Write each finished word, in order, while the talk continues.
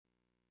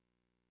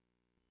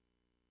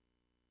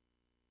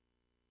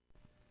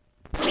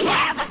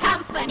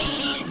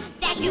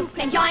you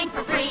can join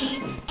for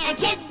free. And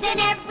kids in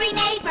every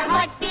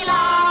neighborhood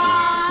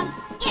belong.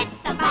 It's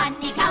the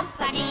Funny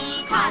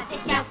Company, 'cause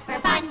it's just for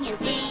fun, you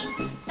see.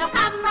 So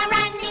come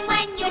a-running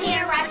when you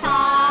hear our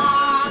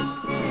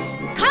song.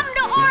 Come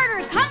to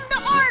order,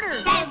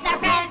 says our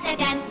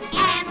president.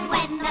 And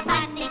when the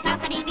Funny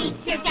Company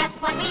meets, here's just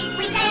what we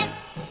present.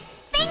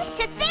 Things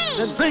to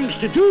see. And things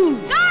to do.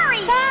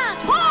 Stories.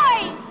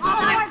 Toys.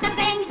 All sorts of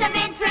things of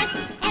interest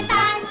and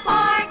fun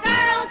for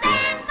girls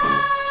and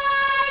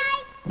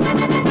boys.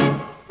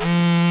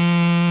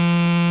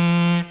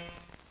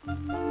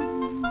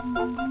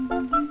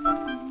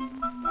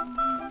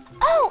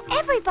 Oh,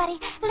 everybody,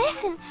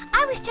 listen.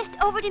 I was just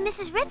over to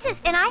Mrs. Ritz's,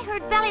 and I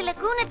heard Belly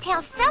Laguna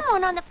tell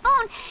someone on the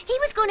phone he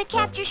was going to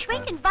capture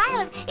Shrinking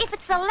Violet if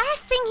it's the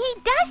last thing he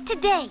does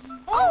today.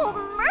 Oh,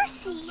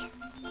 mercy.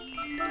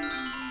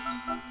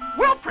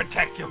 We'll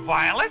protect you,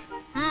 Violet.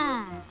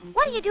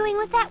 What are you doing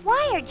with that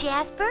wire,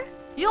 Jasper?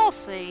 You'll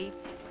see.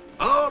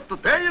 Oh,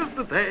 today is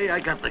the day I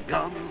got the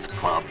guns,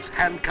 clubs,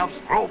 handcuffs,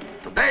 rope.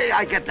 Today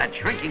I get that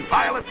Shrinking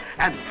Violet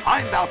and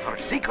find out her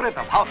secret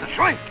of how to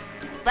shrink.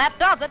 That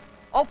does it.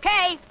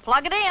 Okay,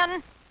 plug it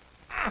in.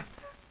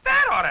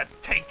 That ought to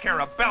take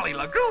care of Belly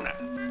Laguna.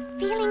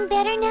 Feeling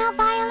better now,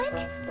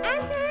 Violet?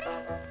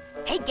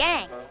 Hey,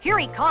 gang, here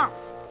he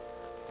comes.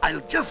 I'll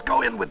just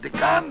go in with the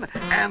gun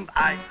and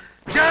I...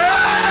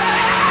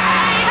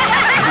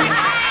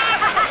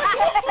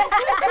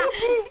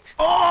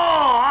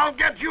 Oh, I'll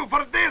get you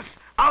for this.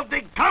 I'll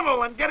dig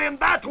tunnel and get in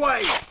that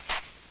way.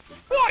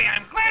 Boy,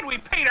 I'm glad we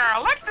paid our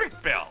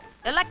electric bill.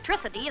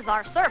 Electricity is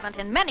our servant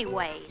in many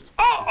ways.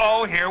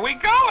 Uh-oh, here we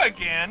go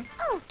again.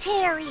 Oh,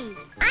 Terry,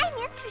 I'm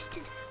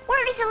interested.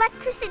 Where does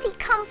electricity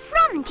come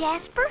from,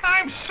 Jasper?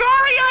 I'm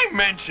sorry I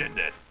mentioned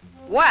it.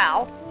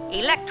 Well,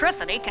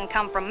 electricity can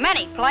come from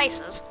many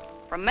places,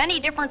 from many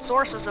different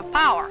sources of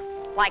power,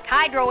 like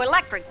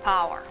hydroelectric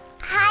power.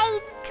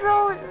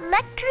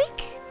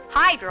 Hydroelectric?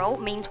 Hydro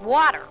means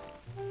water.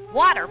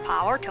 Water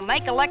power to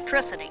make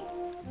electricity.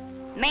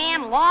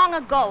 Man long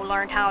ago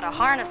learned how to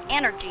harness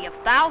energy of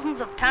thousands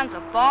of tons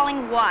of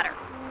falling water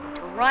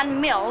to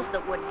run mills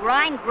that would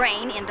grind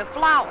grain into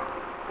flour,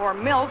 or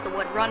mills that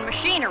would run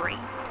machinery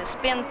to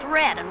spin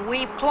thread and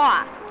weave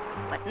cloth.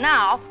 But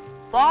now,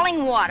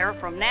 falling water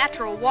from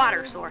natural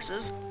water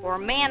sources or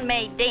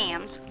man-made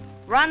dams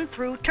run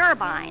through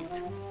turbines.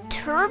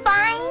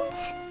 Turbines?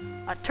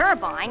 A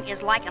turbine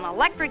is like an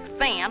electric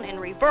fan in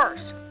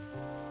reverse.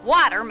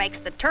 Water makes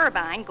the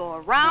turbine go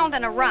around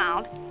and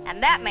around,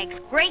 and that makes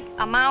great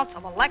amounts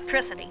of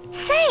electricity.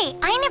 Say,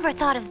 I never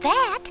thought of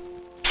that.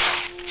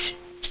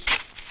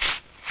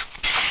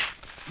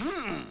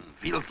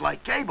 Feels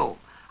like cable.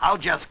 I'll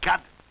just cut...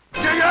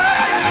 The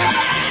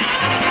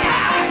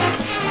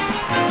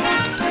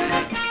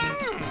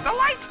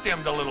lights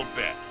dimmed a little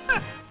bit.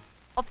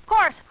 Of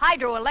course,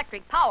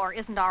 hydroelectric power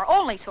isn't our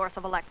only source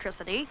of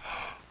electricity.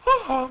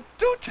 Oh,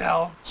 do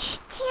tell. Shh,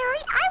 Terry,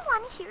 I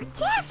want to hear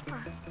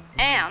Jasper.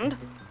 And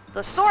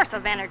the source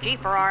of energy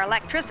for our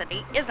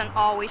electricity isn't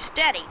always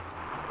steady.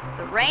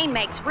 The rain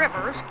makes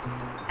rivers,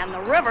 and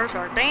the rivers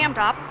are dammed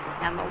up,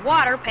 and the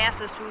water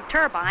passes through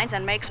turbines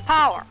and makes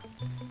power.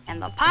 And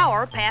the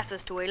power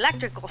passes to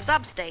electrical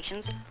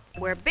substations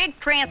where big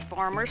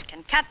transformers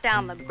can cut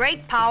down the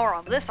great power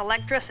of this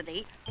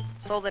electricity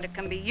so that it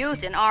can be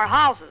used in our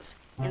houses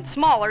in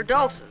smaller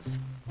doses.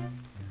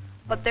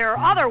 But there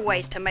are other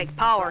ways to make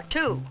power,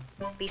 too,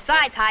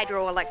 besides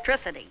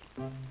hydroelectricity,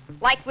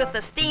 like with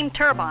the steam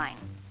turbine.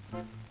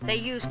 They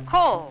use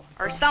coal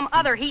or some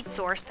other heat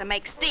source to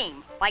make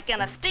steam, like in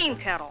a steam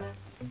kettle.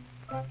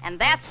 And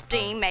that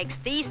steam makes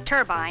these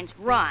turbines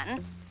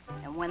run,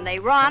 and when they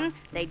run,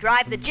 they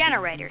drive the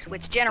generators,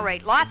 which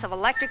generate lots of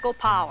electrical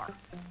power.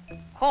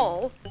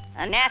 Coal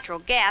and natural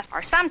gas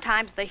are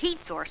sometimes the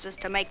heat sources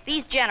to make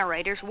these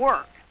generators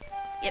work.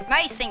 It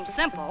may seem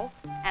simple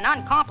and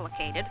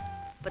uncomplicated,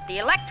 but the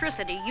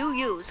electricity you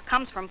use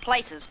comes from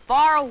places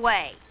far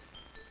away.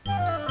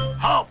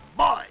 Oh,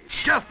 boy,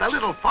 just a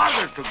little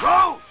farther to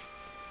go.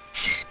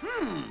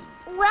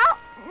 Well,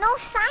 no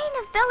sign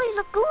of Belly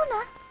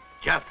Laguna.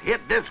 Just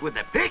hit this with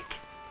a pick.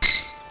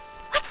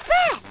 What's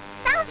that?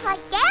 Sounds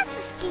like gas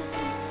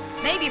escaping.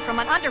 Maybe from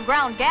an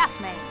underground gas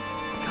main.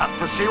 Got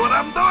to see what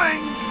I'm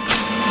doing.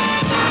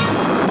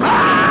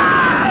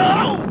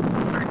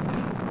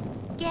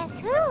 Guess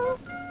who?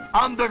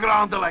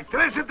 Underground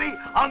electricity,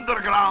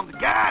 underground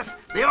gas.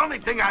 The only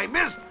thing I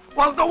missed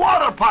was the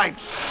water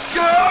pipes.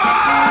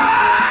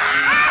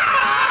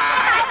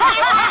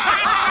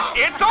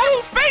 It's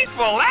Old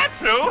Faithful, that's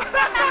who.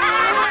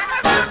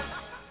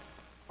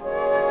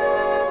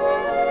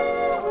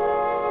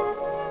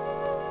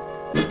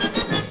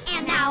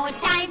 And now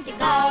it's time to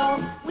go.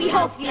 We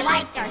hope you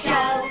liked our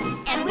show.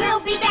 And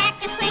we'll be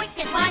back as quick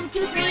as 1,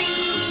 2,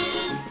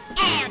 3.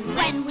 And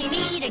when we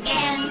meet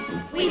again,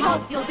 we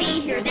hope you'll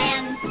be here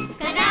then.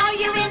 'Cause now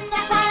you're in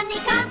the Funny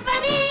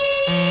Company.